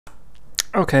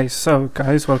Okay, so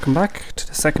guys, welcome back to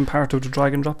the second part of the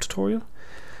drag and drop tutorial.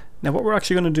 Now what we're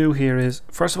actually going to do here is,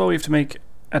 first of all, we have to make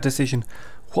a decision.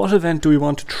 What event do we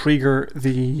want to trigger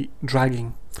the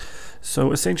dragging?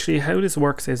 So essentially how this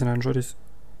works is in Android is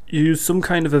you use some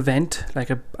kind of event, like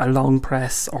a long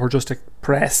press or just a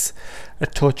press, a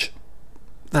touch,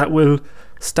 that will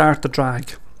start the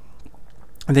drag.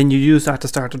 And then you use that to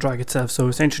start the drag itself. So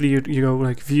essentially you go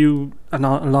like view a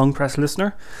long press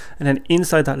listener, and then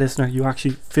inside that listener you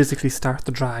actually physically start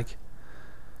the drag.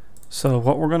 So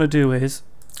what we're going to do is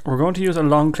we're going to use a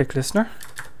long click listener.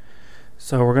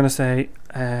 So we're going to say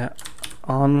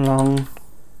on long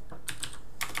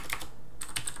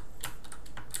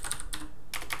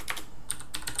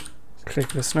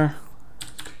click listener,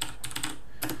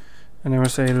 and then we'll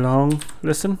say long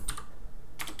listen.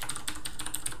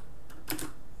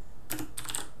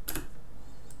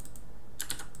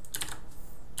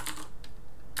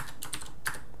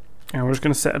 And we're just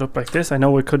going to set it up like this. I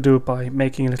know we could do it by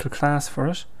making a little class for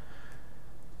it.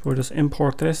 We'll just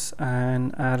import this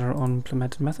and add our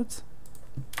unimplemented methods.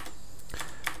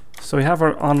 So we have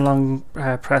our on long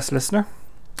press listener,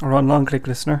 or on long click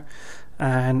listener,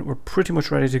 and we're pretty much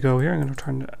ready to go here. I'm going to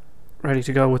turn it ready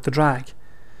to go with the drag.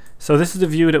 So this is the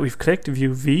view that we've clicked,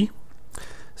 view V.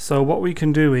 So what we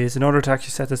can do is, in order to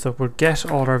actually set this up, we'll get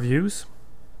all our views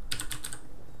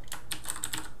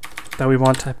that we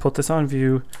want to put this on,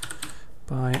 view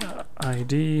by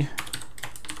ID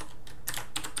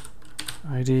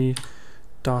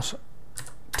dot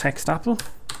text apple,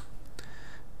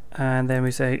 and then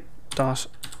we say dot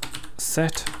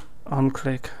set on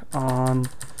click on,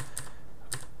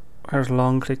 where's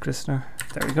long click listener,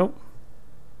 there we go,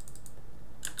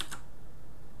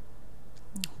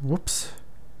 whoops,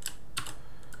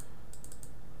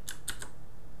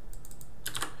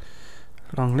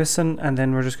 long listen, and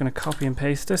then we're just going to copy and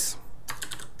paste this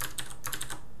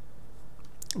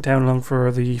down along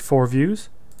for the 4 views.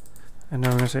 And now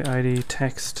we're going to say ID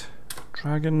text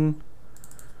dragon,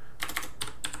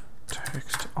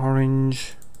 text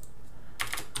orange,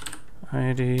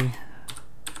 ID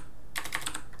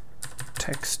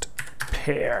text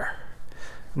pair.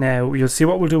 Now you'll see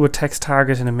what we'll do with text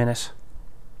target in a minute.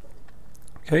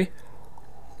 Okay,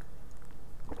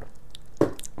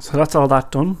 so that's all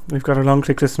that done. We've got our long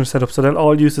click listener set up, so they'll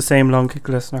all use the same long click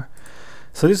listener.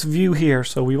 So this view here,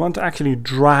 so we want to actually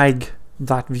drag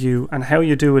that view, and how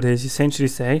you do it is you essentially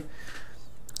say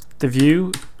the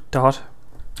view dot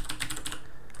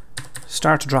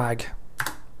start to drag.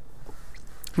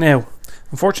 Now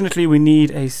unfortunately we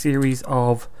need a series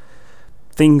of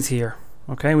things here.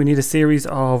 Okay, we need a series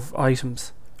of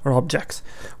items or objects.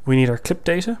 We need our clip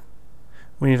data,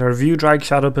 we need our view drag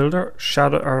shadow builder,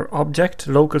 our object,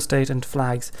 local state, and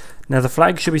flags. Now the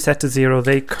flags should be set to 0.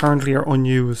 They currently are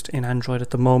unused in Android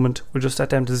at the moment. We'll just set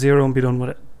them to 0 and be done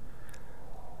with it.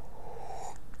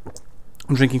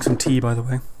 I'm drinking some tea, by the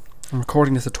way. I'm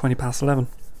recording this at 11:20.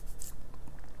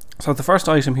 So the first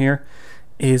item here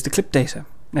is the clip data.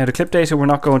 Now the clip data we're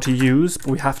not going to use, but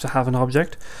we have to have an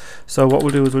object. So what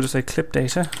we'll do is we'll just say clip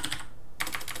data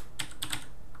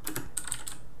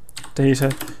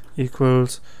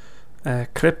equals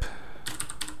clip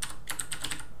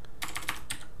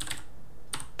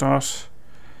dot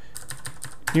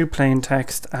new plain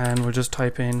text, and we'll just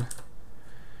type in,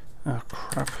 oh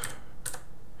crap,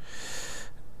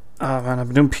 oh man, I've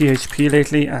been doing PHP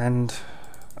lately and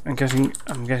I'm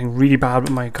getting really bad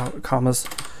with my commas,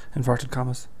 inverted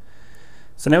commas.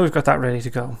 So now we've got that ready to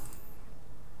go.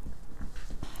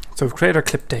 So we've created our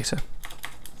clip data.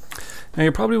 Now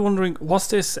you're probably wondering, what's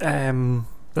this?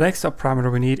 The next up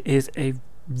parameter we need is a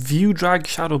view drag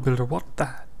shadow builder. What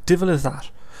the devil is that?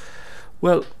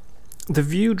 Well, the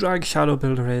view drag shadow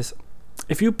builder is,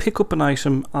 if you pick up an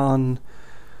item on,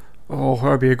 oh,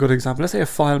 where would be a good example? Let's say a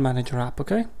file manager app,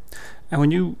 okay? And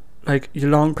when you you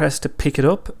long press to pick it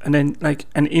up, and then like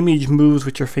an image moves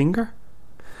with your finger,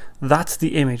 that's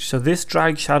the image. So this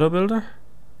drag shadow builder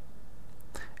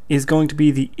is going to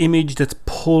be the image that's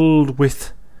pulled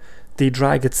with the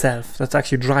drag itself, that's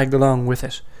actually dragged along with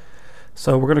it.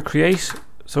 So we're going to create,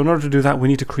 so in order to do that we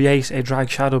need to create a drag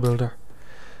shadow builder.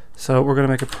 So we're going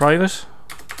to make a private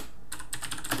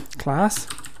class,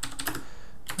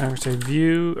 and we're say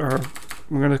view, or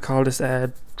we're going to call this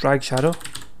drag shadow,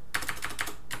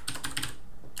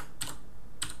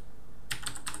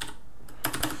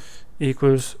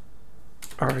 equals,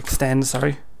 or extend,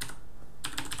 sorry,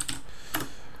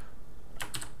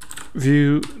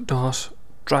 view dot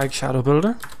drag shadow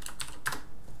builder,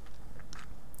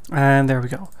 and there we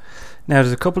go. Now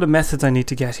there's a couple of methods I need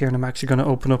to get here, and I'm actually going to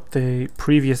open up the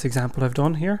previous example I've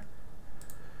done here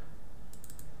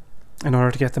in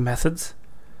order to get the methods.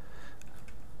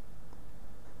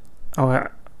 Oh,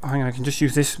 hang on, I can just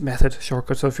use this method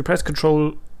shortcut. So if you press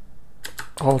Control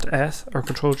Alt S or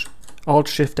Control Alt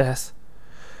Shift S,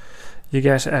 you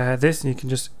get this, and you can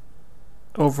just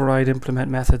override implement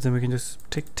methods, and we can just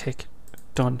tick tick,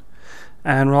 done.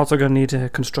 And we're also going to need a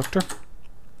constructor.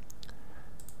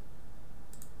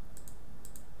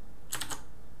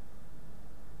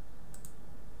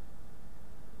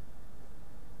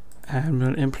 And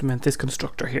we'll implement this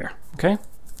constructor here. Okay,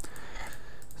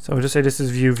 so we'll just say this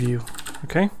is view,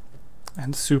 okay,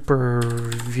 and super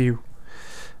view.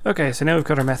 Okay, so now we've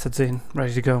got our methods in,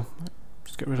 ready to go.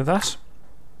 Just get rid of that,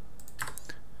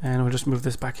 and we'll just move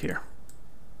this back here.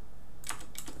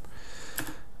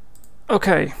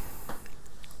 Okay,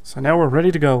 so now we're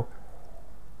ready to go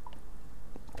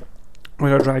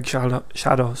with our drag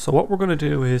shadow. So what we're going to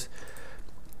do is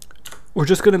we're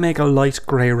just going to make a light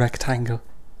grey rectangle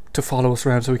to follow us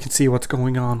around so we can see what's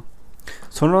going on.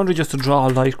 So in order just to draw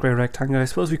a light grey rectangle, I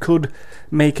suppose we could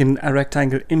make a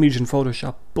rectangle image in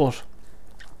Photoshop, but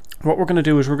what we're going to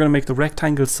do is we're going to make the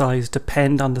rectangle size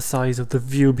depend on the size of the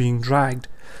view being dragged,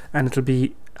 and it'll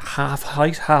be half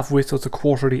height, half width, so it's a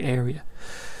quarter of the area.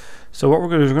 So what we're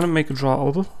going to do is we're going to make a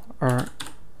drawable, or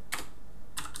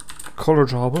color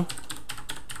drawable,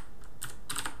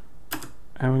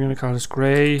 and we're going to call this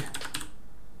grey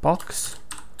box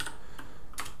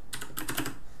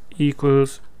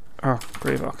equals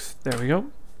grey box. There we go.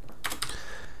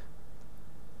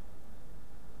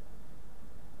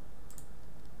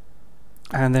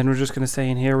 And then we're just going to say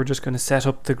in here, we're just going to set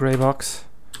up the grey box.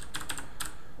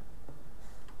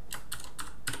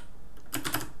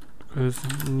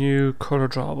 With new color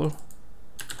drawable.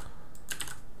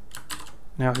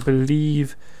 Now I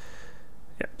believe,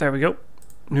 yeah, there we go.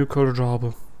 New color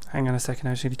drawable. Hang on a second,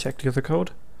 I just need to check the other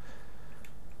code.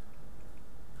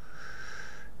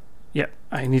 Yeah,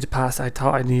 I need to pass, I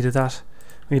thought I needed that.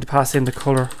 We need to pass in the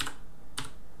color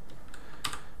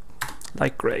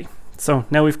light grey. So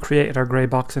now we've created our grey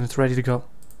box and it's ready to go.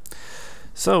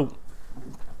 So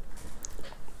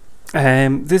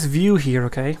this view here,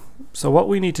 okay, so what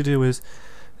we need to do is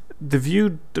the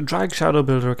view, the drag shadow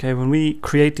builder, okay, when we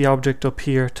create the object up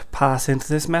here to pass into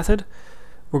this method,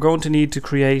 we're going to need to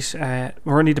create, we're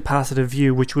going to need to pass it a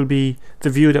view, which will be the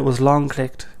view that was long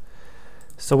clicked.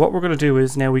 So what we're going to do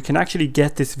is now we can actually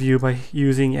get this view by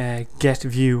using get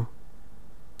view.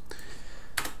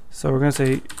 So we're going to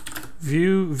say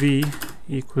view v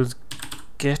equals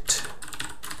get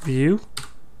view.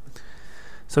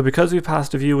 So because we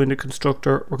passed a view in the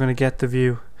constructor, we're going to get the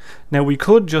view. Now we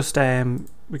could just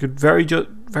we could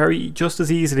just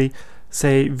as easily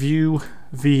say view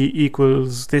v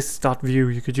equals this dot view.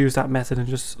 You could use that method and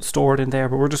just store it in there,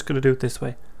 but we're just going to do it this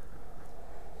way.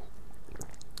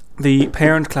 The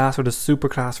parent class or the super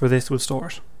class for this will store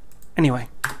it. Anyway,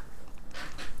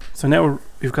 so now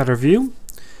we've got our view.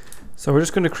 So we're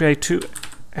just going to create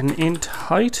an int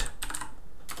height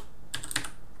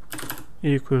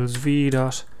equals v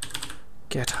dot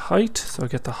get height. So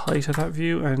get the height of that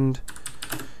view, and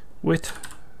width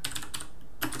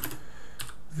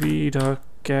v dot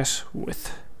get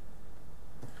width.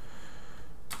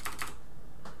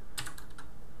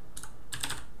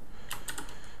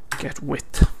 Get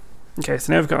width. Okay,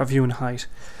 so now we've got a view and height.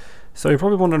 So you're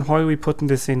probably wondering why are we putting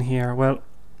this in here. Well,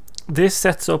 this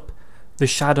sets up the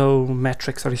shadow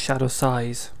metrics or the shadow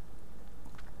size.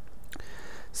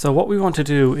 So what we want to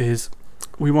do is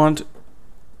we want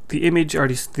the image or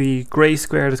the grey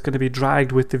square that's going to be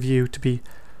dragged with the view to be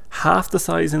half the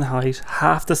size in height,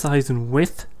 half the size in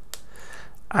width,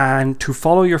 and to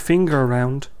follow your finger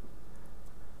around,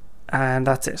 and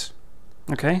that's it.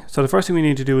 Okay, so the first thing we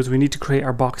need to do is we need to create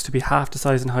our box to be half the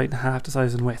size in height and half the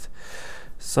size in width.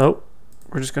 So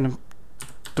we're just going to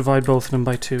divide both of them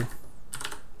by 2.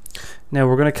 Now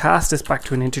we're going to cast this back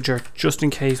to an integer just in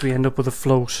case we end up with a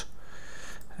float,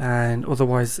 and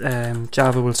otherwise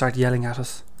Java will start yelling at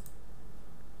us.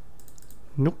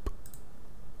 Nope.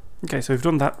 Okay, so we've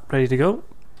done that, ready to go.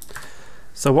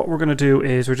 So what we're going to do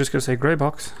is we're just going to say grey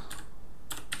box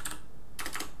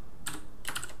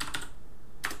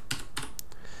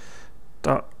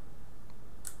dot,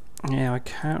 yeah, I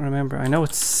can't remember, I know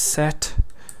it's set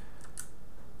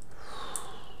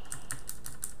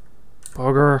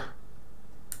bugger,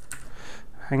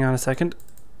 hang on a second,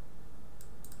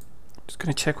 just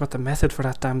gonna check what the method for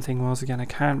that damn thing was again. I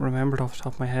can't remember it off the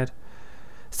top of my head.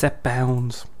 Set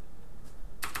bounds.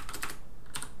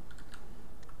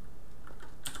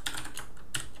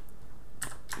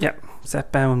 Yeah,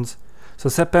 set bounds. So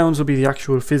set bounds will be the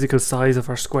actual physical size of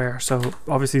our square. So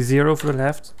obviously 0 for the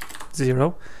left,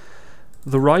 0.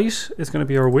 The right is going to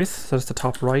be our width, so that's the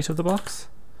top right of the box.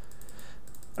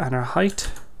 And our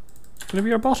height is going to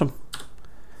be our bottom.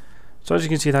 So as you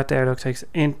can see, that there, look, takes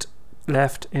int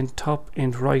left, int top,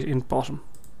 int right, int bottom.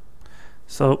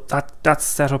 So that's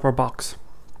set up our box.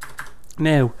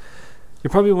 Now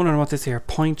you're probably wondering what this here,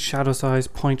 point shadow size,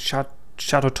 point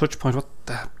shadow touch point, what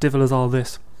the devil is all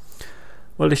this?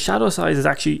 Well, the shadow size is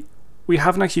actually, we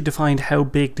haven't actually defined how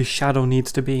big the shadow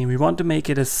needs to be, and we want to make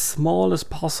it as small as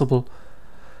possible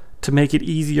to make it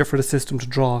easier for the system to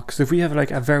draw. Because if we have like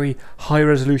a very high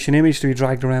resolution image to be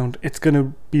dragged around, it's going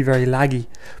to be very laggy.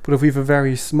 But if we have a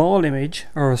very small image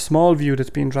or a small view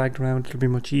that's being dragged around, it'll be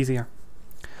much easier.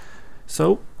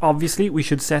 So obviously we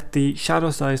should set the shadow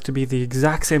size to be the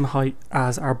exact same height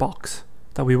as our box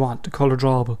that we want, the color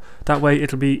drawable. That way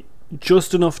it'll be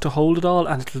just enough to hold it all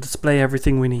and it'll display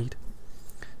everything we need.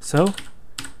 So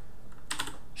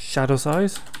shadow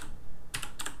size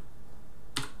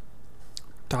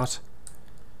dot,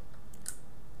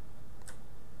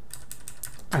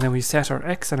 and then we set our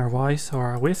x and our y, so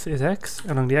our width is x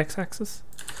along the x-axis,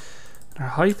 our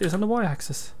height is on the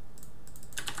y-axis,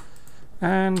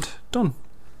 and done.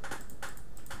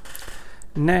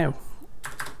 Now,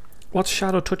 what's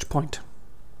shadow touch point?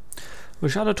 Well,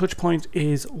 shadow touch point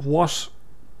is what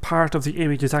part of the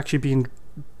image is actually being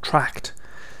tracked.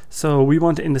 So we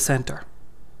want it in the center,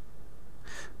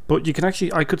 but you can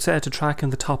actually, I could set it to track in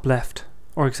the top left,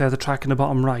 or you can set it to track in the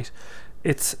bottom right.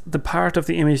 It's the part of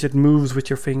the image that moves with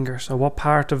your finger. So what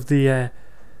part of the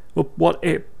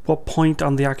what point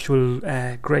on the actual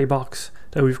grey box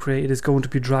that we've created is going to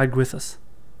be dragged with us.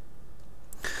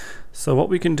 So what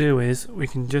we can do is we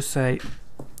can just say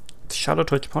shadow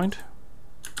touch point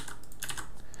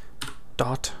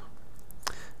dot,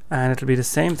 and it'll be the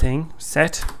same thing,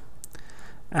 set,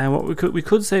 and what we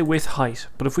could say width height,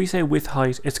 but if we say width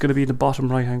height, it's going to be in the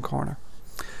bottom right hand corner.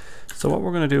 So what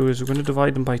we're going to do is we're going to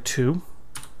divide them by 2.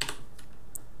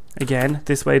 Again,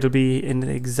 this way it'll be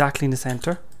exactly in the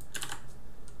center,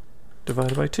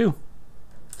 divided by 2.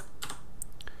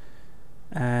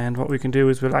 And what we can do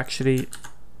is we'll actually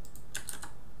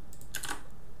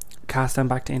cast them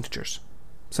back to integers.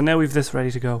 So now we've this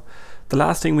ready to go. The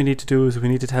last thing we need to do is we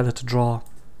need to tell it to draw.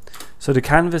 So the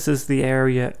canvas is the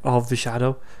area of the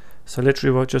shadow. So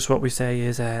literally what we say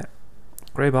is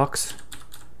grey box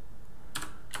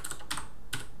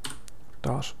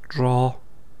dot draw,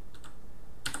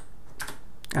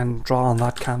 and draw on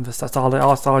that canvas. That's all you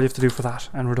have to do for that,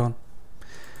 and we're done.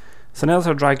 So now that's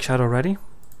our drag shadow ready.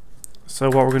 So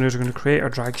what we're going to do is we're going to create our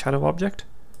drag shadow object.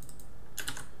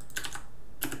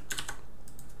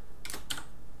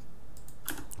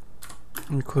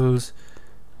 Equals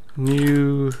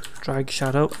new drag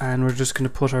shadow, and we're just going to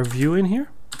put our view in here,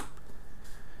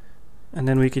 and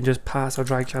then we can just pass our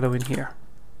drag shadow in here.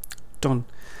 Done.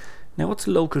 Now what's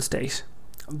the local state?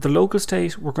 The local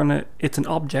state, it's an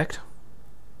object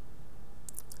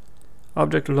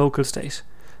local state.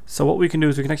 So what we can do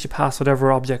is we can actually pass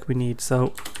whatever object we need.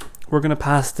 So we're going to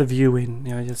pass the view in.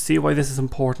 You'll see why this is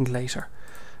important later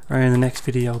or in the next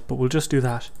video, but we'll just do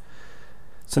that.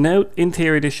 So now in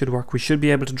theory this should work. We should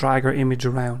be able to drag our image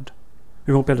around.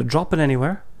 We won't be able to drop it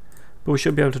anywhere, but we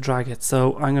should be able to drag it.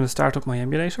 So I'm going to start up my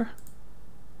emulator.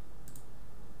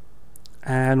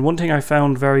 And one thing I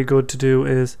found very good to do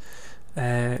is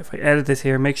if I edit this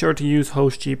here, make sure to use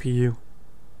host GPU,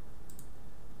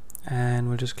 and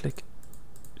we'll just click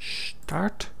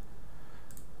start,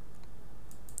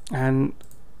 and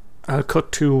I'll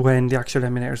cut to when the actual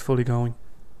emulator is fully going.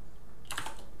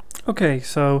 Okay,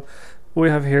 so what we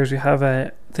have here is we have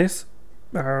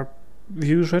our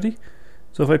views ready.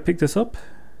 So if I pick this up,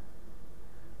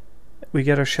 we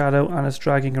get our shadow and it's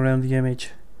dragging around the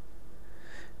image.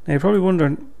 Now you're probably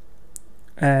wondering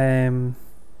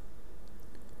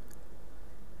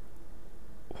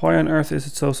why on earth is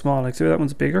it so small? Like, see that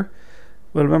one's bigger?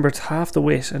 Well, remember, it's half the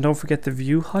width, and don't forget the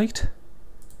view height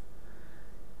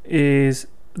is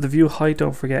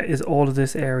don't forget, is all of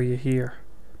this area here,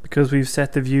 because we've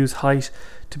set the view's height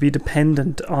to be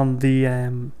dependent on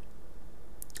the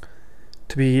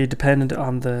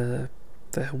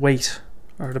weight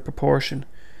or the proportion.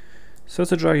 So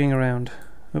it's a dragging around.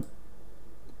 Oop.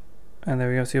 And there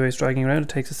we go. See how it's dragging around? It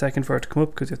takes a second for it to come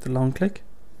up because you have to long click.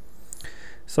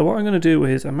 So what I'm going to do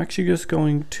is I'm actually just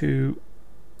going to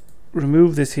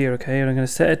remove this here, okay, and I'm going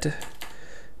to set it to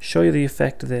show you the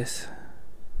effect of this.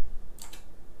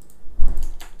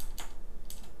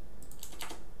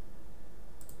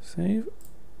 Save,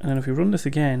 and then if we run this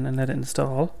again and let it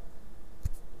install,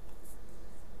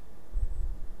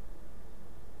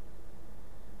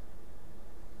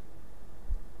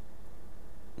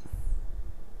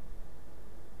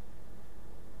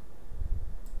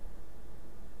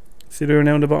 see they're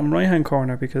now in the bottom right hand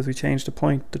corner because we changed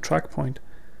the track point.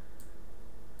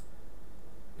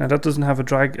 Now that doesn't have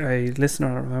a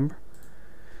listener, remember.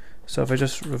 So if I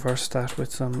just reverse that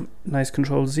with some nice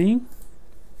Control Z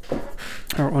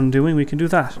or undoing, we can do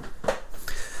that.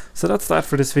 So that's that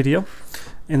for this video.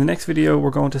 In the next video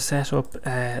we're going to set up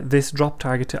this drop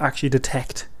target to actually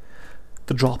detect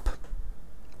the drop.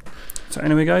 So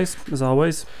anyway guys, as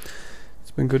always,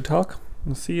 it's been good talk.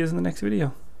 I'll see you in the next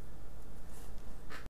video.